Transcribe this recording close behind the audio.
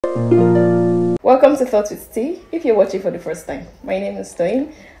Welcome to Thoughts with T. If you're watching for the first time, my name is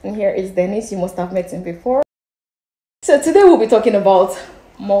Toyin, and here is Dennis. You must have met him before. So today we'll be talking about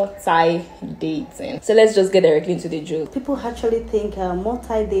multi-dating. So let's just get directly into the joke. People actually think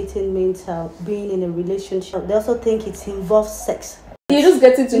multi-dating means being in a relationship. They also think it involves sex. You're just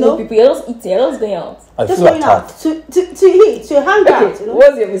getting to know people. You're just eating. You're just going out. Just going out to eat, to hang out. Okay,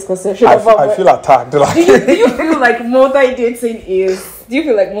 what's your misconception about? I feel attacked. Like. Do you feel like multi-dating is? Do you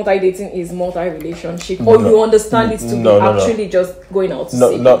feel like multi-dating is multi-relationship, or you understand it to be actually just going out?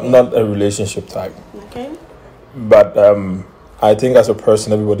 Not a relationship type. Okay. But I think as a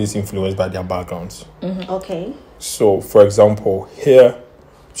person, everybody's influenced by their backgrounds. Mm-hmm. Okay. So, for example, here,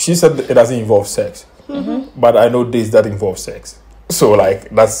 she said it doesn't involve sex, but I know dates that involve sex. So, like,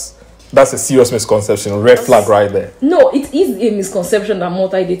 that's a serious misconception. Red flag right there. No, it is a misconception that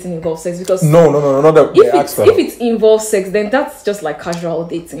multi-dating involves sex because no, not that. If it involves sex, then that's just like casual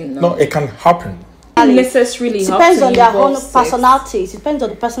dating. No, it can happen. It necessarily depends on their own sex. personalities. It depends on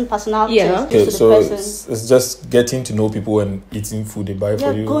the person's personality. Yeah. Okay, so it's just getting to know people and eating food they buy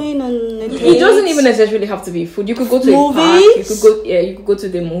for you. Going on a date. It doesn't even necessarily have to be food. You could go to a park. You could go to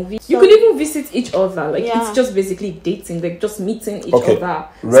the movie. You could even visit each other. Like it's just basically dating. Like just meeting each other,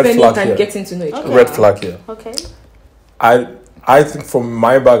 spending time getting to know each other. Red flag here. Okay. I think from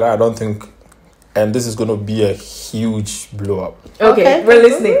my background, I don't think, and this is going to be a huge blow up. Okay, we're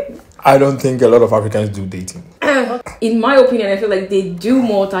listening. I don't think a lot of Africans do dating. In my opinion, I feel like they do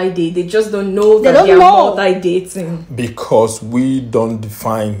multi-date. They just don't know that they are multi-dating. Because we don't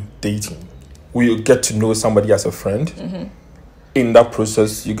define dating. We get to know somebody as a friend. In that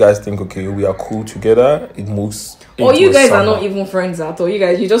process, you guys think, okay, we are cool together. It moves. Or you guys are not even friends at all.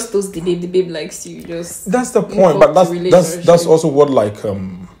 You just toast the babe. The babe likes you. That's the point. But that's also what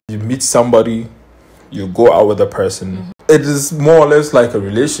you meet somebody, you go out with the person. It is more or less like a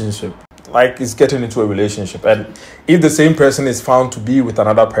relationship. Like it's getting into a relationship. And if the same person is found to be with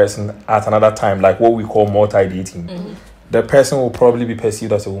another person at another time, like what we call multi-dating, the person will probably be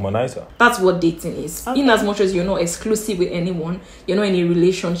perceived as a womanizer. That's what dating is. In as much as you're not exclusive with anyone, you're not in a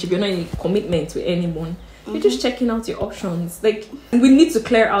relationship, you're not in a commitment with anyone. You're just checking out your options. Like, we need to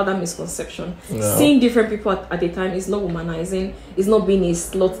clear out that misconception. Yeah. Seeing different people at a time is not womanizing, it's not being a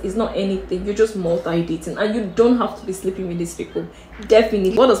slut, it's not anything. You're just multi-dating. And you don't have to be sleeping with these people.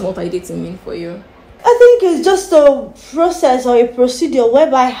 Definitely. What does multi-dating mean for you? I think it's just a process or a procedure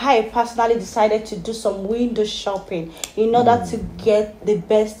whereby I personally decided to do some window shopping in order to get the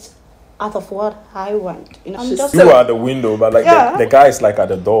best out of what I want. You are at the window, but like the guy is like at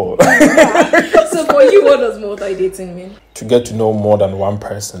the door. So for you, what does multi-dating mean? To get to know more than one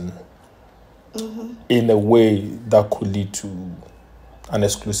person in a way that could lead to an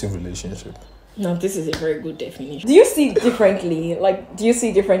exclusive relationship. Now, this is a very good definition. Do you see differently?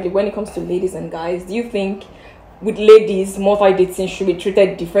 When it comes to ladies and guys? Do you think with ladies, multi-dating should be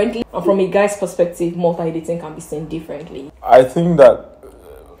treated differently? And from a guy's perspective, multi-dating can be seen differently? I think that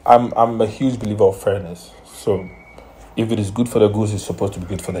I'm a huge believer of fairness. So if it is good for the goose, it's supposed to be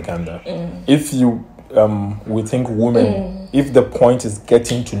good for the gander. If you we think women, if the point is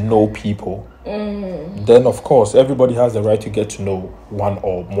getting to know people, then of course everybody has the right to get to know one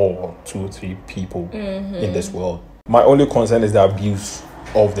or more, 2 or 3 people in this world. My only concern is the abuse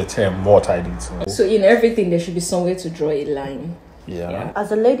of the term multi-dating. So in everything there should be somewhere to draw a line. Yeah.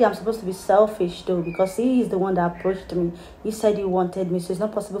 As a lady, I'm supposed to be selfish though, because he is the one that approached me. He said he wanted me, so it's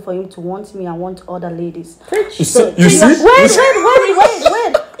not possible for him to want me and want other ladies.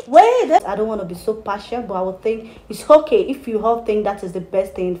 Wait. I don't want to be so partial, but I would think it's okay if you all think that is the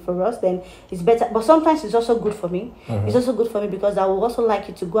best thing for us, then it's better. But sometimes it's also good for me. It's also good for me because I would also like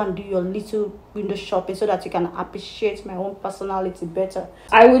you to go and do your little window shopping so that you can appreciate my own personality better.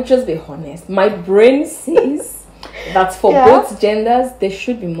 I would just be honest. My brain says that for both genders, there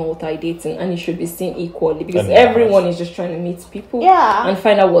should be multi-dating and it should be seen equally because everyone is just trying to meet people and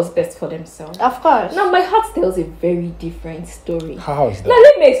find out what's best for themselves. Of course. Now, my heart tells a very different story. How is that? Now,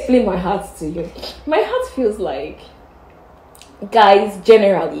 let me explain my heart to you. My heart feels like guys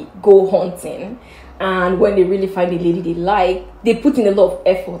generally go hunting, and when they really find a lady they like, they put in a lot of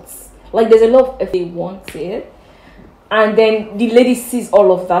efforts. Like, there's a lot of effort they want it. And then the lady sees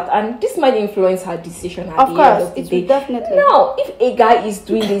all of that, and this might influence her decision at the end of the day. Definitely. Now, if a guy is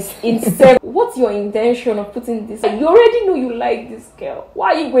doing this instead, what's your intention of putting this? You already know you like this girl.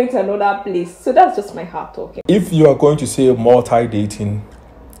 Why are you going to another place? So that's just my heart talking. If you are going to say multi-dating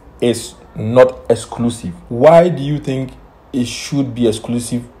is not exclusive, why do you think it should be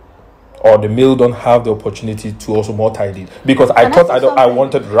exclusive or the male don't have the opportunity to also multi-date. Because I Can I thought say I something?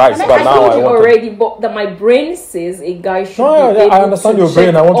 wanted rice, Can I but say now told I you want already, but that my brain says a guy should No, be yeah, able I understand to your brain.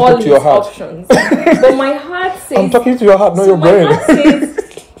 check I want to all talk to your his heart. options. But my heart says I'm talking to your heart, not so your my brain. heart says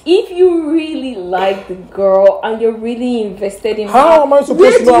if you really like the girl and you're really invested in How her, am I supposed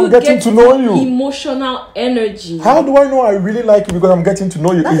where to know do I'm you getting get to know the you? emotional energy? How do I know I really like you because I'm getting to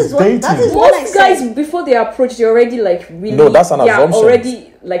know you? That It's is what- dating. that is what- Most guys before they approach, they're already like really. No, that's an they are assumption.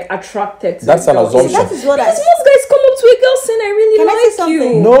 already like attracted to That's the an girl. assumption. That is what Because most guys come up to a girl saying, "I really Can I say like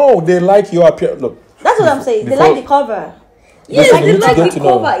something? you." No, they like your appearance. Look, That's what I'm saying. They Before- like the cover. Yes, Listen, they you need to like get the to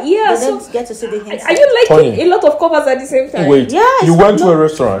know. cover. Yeah, They so don't get to see the hints. are you liking Tony. a lot of covers at the same time? wait. Yes, You went to no. a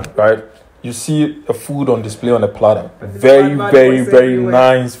restaurant, right? You see a food on display on a platter. Very, bad very, voices very everywhere.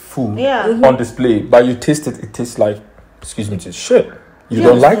 nice food Yeah. on display. But you taste it, it tastes like, excuse me, it's shit. You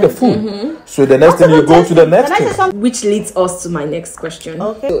don't like the food. So the next thing you go to the next Can I say thing. something? Which leads us to my next question.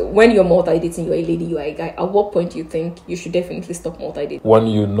 Okay. So when you're multi-dating, you're a lady, you're a guy. At what point do you think you should definitely stop multi-dating? When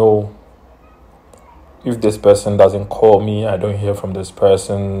you know if this person doesn't call me, I don't hear from this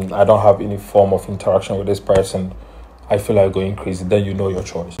person, I don't have any form of interaction with this person, I feel like going crazy, then you know your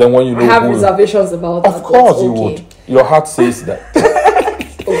choice. Then when you know I have who, reservations about that. of course but you okay. would. Your heart says that.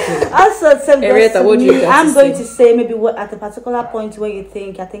 Okay. Also, same goes Henrietta, to what do you me. got I'm to going say? to say maybe what at a particular point where you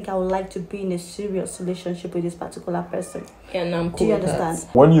think I would like to be in a serious relationship with this particular person. And I'm Do cool you with that.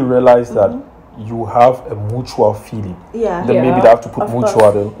 understand? When you realize that you have a mutual feeling, Yeah. then Yeah, maybe they have to put of mutual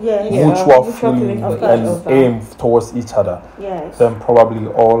course. there. Yeah, yeah. Mutual Mutual feeling feeling, of and course. aim towards each other. Yes. Then probably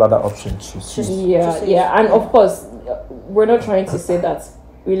all other options you see. Yeah, Just- yeah, and of course, we're not trying to say that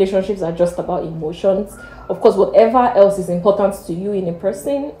relationships are just about emotions. Of course, whatever else is important to you in a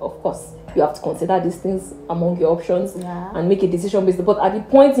person, of course, you have to consider these things among your options Yeah. and make a decision based. But at the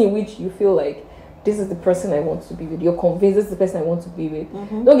point in which you feel like this is the person I want to be with, you're convinced this is the person I want to be with,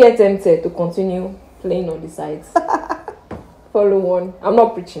 don't get tempted to continue playing on the sides. Follow one. I'm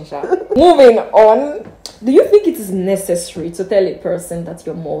not preaching, Sha. Moving on. Do you think it is necessary to tell a person that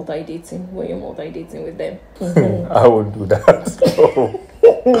you're multi-dating when you're multi-dating with them? I won't do that.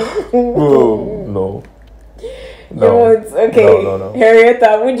 Oh, no. No. Okay. No.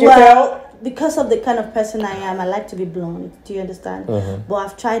 Henrietta, would you tell? Well, because of the kind of person I am, I like to be blonde. Do you understand? But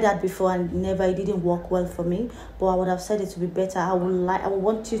I've tried that before and it didn't work well for me. But I would have said it to be better. I would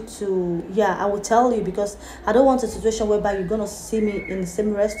want you to, I will tell you, because I don't want a situation whereby you're gonna see me in the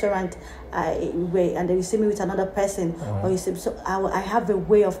same restaurant, and then you see me with another person, or you see. So I have a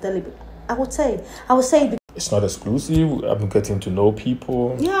way of telling. I would say it. It's not exclusive. I'm getting to know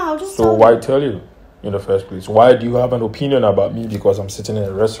people. Yeah, I'll just So tell why you. tell you in the first place? Why do you have an opinion about me because I'm sitting in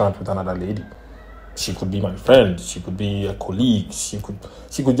a restaurant with another lady? She could be my friend. She could be a colleague. She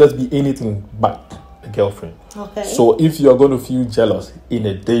could just be anything but a girlfriend. Okay. So if you're going to feel jealous in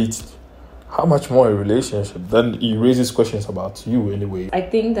a date, how much more a relationship? Then it raises questions about you anyway. I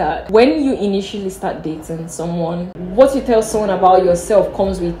think that when you initially start dating someone, what you tell someone about yourself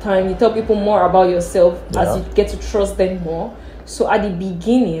comes with time. You tell people more about yourself as you get to trust them more. So at the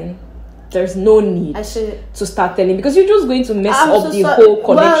beginning, there's no need to start telling, because you're just going to mess up the whole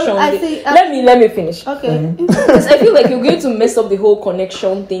connection. Let me finish. Okay. Because I feel like you're going to mess up the whole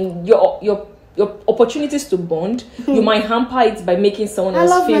connection thing. Your opportunities to bond, you might hamper it by making someone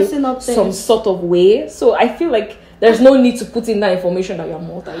else feel some sort of way. So I feel like there's no need to put in that information that you're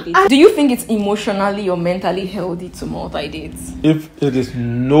multi-dating. Do you think it's emotionally or mentally healthy to multi-date? If it is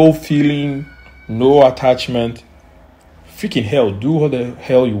no feeling, no attachment, freaking hell, do what the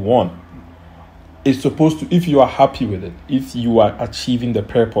hell you want. It's supposed to, if you are happy with it, if you are achieving the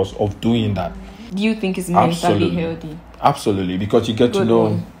purpose of doing that. Do you think it's mentally healthy? Absolutely, because you get to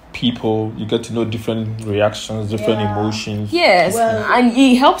know people, you get to know different reactions, different emotions. Yes, and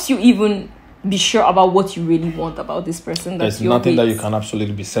it helps you even be sure about what you really want about this person. There's nothing that you can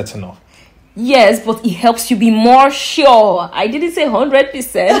absolutely be certain of. Yes, but it helps you be more sure. I didn't say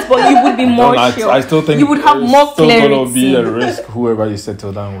 100%, but you would be more sure. I still think you would have more clarity. It's still going to be a risk, whoever you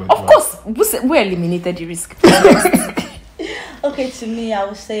settle down with. Of course, we eliminated the risk. Okay, to me, I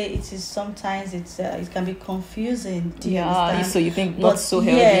would say it is sometimes it can be confusing. Do you understand? So you think not so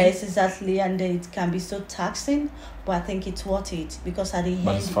healthy? Yes, exactly, and it can be so taxing. But I think it's worth it, because at the end,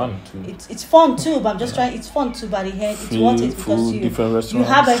 it's fun too. It's fun too. But I'm just trying. It's fun too. But at the end, it's worth it because you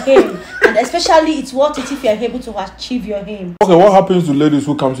have a aim, and especially it's worth it if you are able to achieve your aim. Okay, what happens to ladies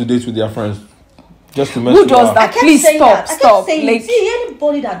who come to dates with their friends? Just to mess Who you does up? that? Please stop. Like, see,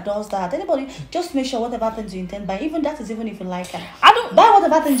 anybody that does that, just make sure whatever things you intend buy, even that is even if you like her. I don't buy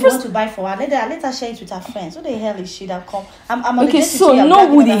whatever things you want to buy for her. Let her share it with her friends. Who the hell is she that come? I'm okay, so know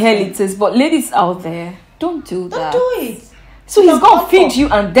who the hell it is, but ladies out there, don't do that. Don't do it. So he's gonna feed you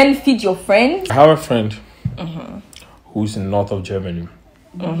and then feed your friends? I have a friend who's in north of Germany.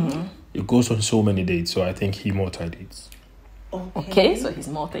 He goes on so many dates, so I think he multi-dates. Okay, so he's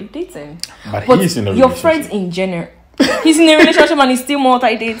multi-dating. But he's in a your relationship. friends in general, he's in a relationship and he's still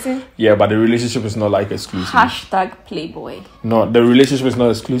multi-dating? Yeah, but the relationship is not like exclusive. Hashtag Playboy. No, the relationship is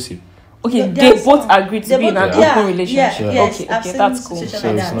not exclusive. Okay, they both agreed to be in an open relationship. Yes, Okay, I've seen that's cool. situations So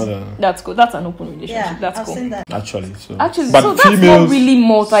like it's that. not a... That's cool. That's an open relationship. Yeah, That's I've cool. seen that. Actually, so... Actually, but so that's females, not really So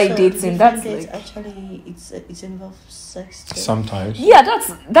multi-dating. different That's dates, like... actually it involves sex too. sometimes. Yeah,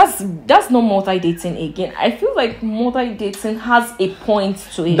 that's not multi-dating again. I feel like multi-dating has a point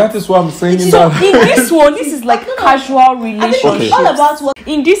to it. That is what I'm saying. So in this one, this is like casual relationship. Okay. All about what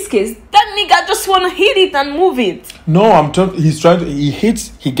In this case, that nigga just wanna hit it and move it. No, I'm talking... He's trying to...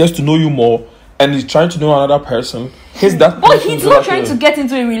 He gets to know you more, and he's trying to know another person. He's that But person he's so not that trying to get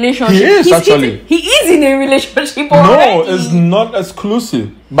into a relationship. He is, He's actually. He is in a relationship No, already. it's not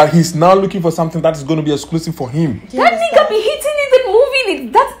exclusive. But he's now looking for something that is going to be exclusive for him. That nigga be hitting it and moving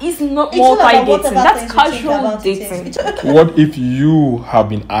it. That is not It's all about multi-dating. whatever That's things you think casual about it is. dating. It's okay. What if you have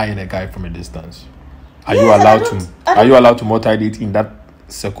been eyeing a guy from a distance? Are you Yes, allowed I to? don't- Are you allowed to multi-date in that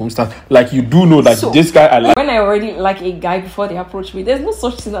circumstance? Like you do know that So, this guy I like. When I already like a guy before they approach me, there's no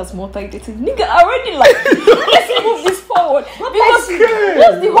such thing as multi-dating. Nigga, I already like let's move this forward. Because what's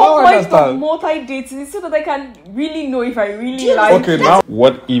the whole I point understand. of multi-dating? So that I can really know if I really like Okay, now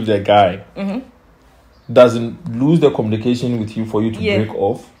what if the guy doesn't lose the communication with you for you to Yeah. break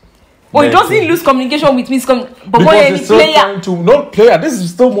off? Or he Then- doesn't lose communication with me. But boy, because any he's still player. trying to not player. This is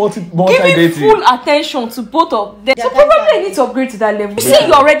still Giving multi-dating. full attention to both of them. Yeah, So guys probably are- I need to upgrade to that level. You say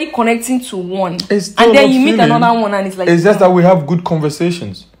you're already connecting to one, It's still and then not you meet feeling. another one, and it's like It's just that we have good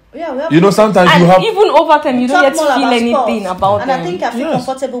conversations. Yeah, we have You know, sometimes and you have even over time you don't talk yet more feel about anything sports. about and them. I think I feel Yes.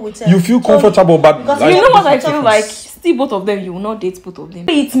 comfortable with them. you feel comfortable, but because like, You know what I Like- feel like? Still both of them, you will not date both of them.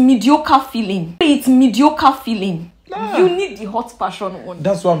 It's mediocre feeling. It's mediocre feeling. You need the hot passion one.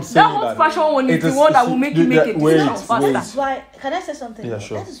 that's what I'm saying. That hot passion one is the one that will make you make a decision faster. That is why. Can I say something? Yeah,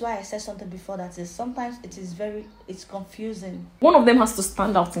 sure. That is why I said something before. That is sometimes it's confusing. One of them has to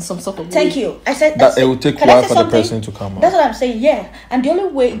stand out in some sort of way. Thank you. I said That it will take can a I while say for the something? person to come That's out. what I'm saying. Yeah, and the only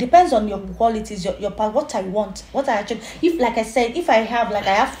way it depends on your qualities, your part. What I want, what I actually. If like I said, if I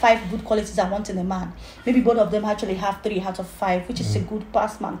have 5 good qualities I want in a man, maybe both of them actually have 3 out of 5, which is a good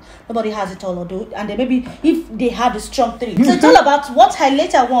pass man. Nobody has it all, or do, and then maybe if they have a strong 3, so it's all about what I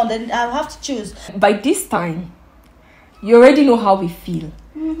later want, and I'll have to choose. By this time, you already know how we feel.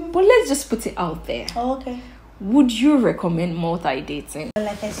 But let's just put it out there. Oh, okay. Would you recommend multi-dating?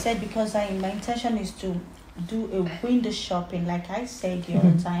 Like I said, because my intention is to do a window shopping, like I said the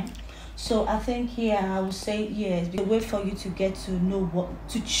other time. So I think here I would say yes. The way for you to get to know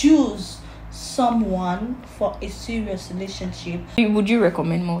to choose someone for a serious relationship. Would you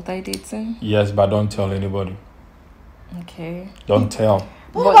recommend multi-dating? Yes, but don't tell anybody. Okay. Don't tell.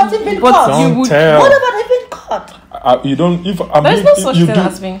 What about it being but caught? you Don't would- tell. What about it being caught? You don't. If There's no such thing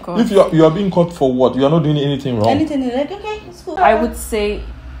as being caught. If you are being caught for what? You are not doing anything wrong. Anything like okay, it's cool. I would say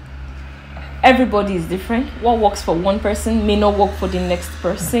everybody is different. What works for one person may not work for the next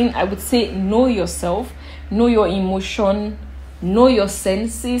person. I would say know yourself, know your emotion, know your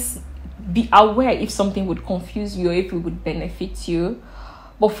senses. Be aware if something would confuse you or if it would benefit you.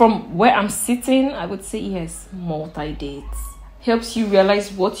 But from where I'm sitting, I would say yes, multi-dates. Helps you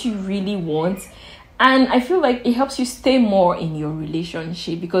realize what you really want. And I feel like it helps you stay more in your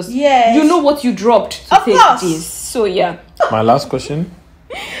relationship because Yes. you know what you dropped to Of take course. this. So yeah. My last question: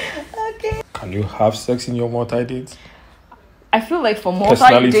 Okay. can you have sex in your multi-dates? I feel like for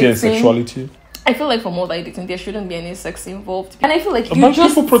Personality and multi-dating, sexuality. I feel like for multi-dating, there shouldn't be any sex involved. And I feel like But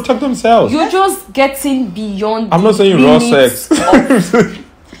people protect themselves. you're just getting beyond. I'm not the saying raw limits sex. of-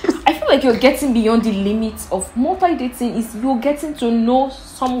 I feel like you're getting beyond the limits of multi-dating. Is you're getting to know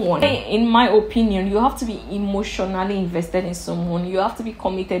someone. In my opinion, you have to be emotionally invested in someone. You have to be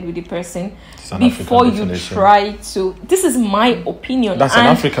committed with the person It's an before African you definition. try to. This is my opinion. That's an and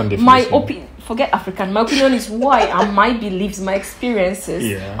African My definition. opinion. Forget African. My opinion is who I am, my beliefs, my experiences,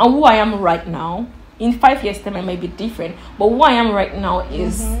 Yeah. and who I am right now. In 5 years' time, I might be different, but who I am right now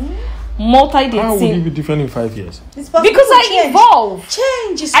is multi-dating. How would you be different in 5 years? It's possible Because to I change. evolve.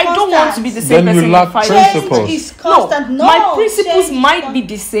 Change is I don't want to be the same Then you person lack in 5 principles. years. Principles. Change is constant. No, My principles change is might be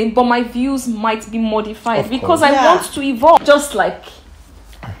the same, but my views might be modified Of because course. I Yeah. want to evolve. Just like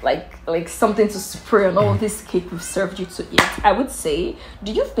something to spray on all this cake we've served you to eat. I would say,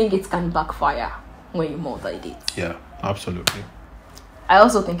 do you think it can backfire when you multi-date? Yeah, absolutely. I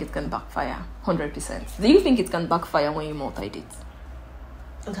also think it can backfire, 100%. Do you think it can backfire when you multi-date?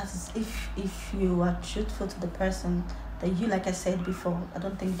 That is if you are truthful to the person that you, like I said before, I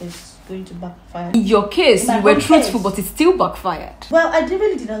don't think that's going to backfire. In your case, you were truthful, but it still backfired. Well, I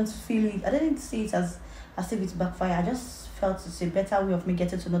really didn't feel it. I didn't see it as if it's backfire. I just felt it's a better way of me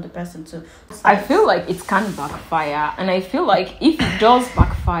getting to know the person too. I feel like it can backfire, and I feel like if it does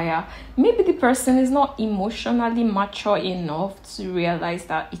backfire, maybe the person is not emotionally mature enough to realize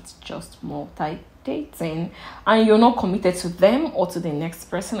that it's just multi-dating and you're not committed to them or to the next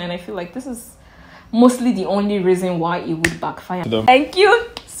person. And I feel like this is mostly the only reason why it would backfire. Thank you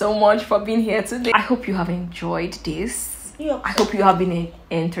so much for being here today. I hope you have enjoyed this. I hope you have been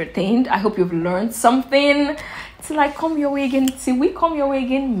entertained. I hope you've learned something to like come your way again. Till we come your way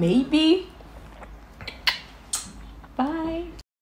again, maybe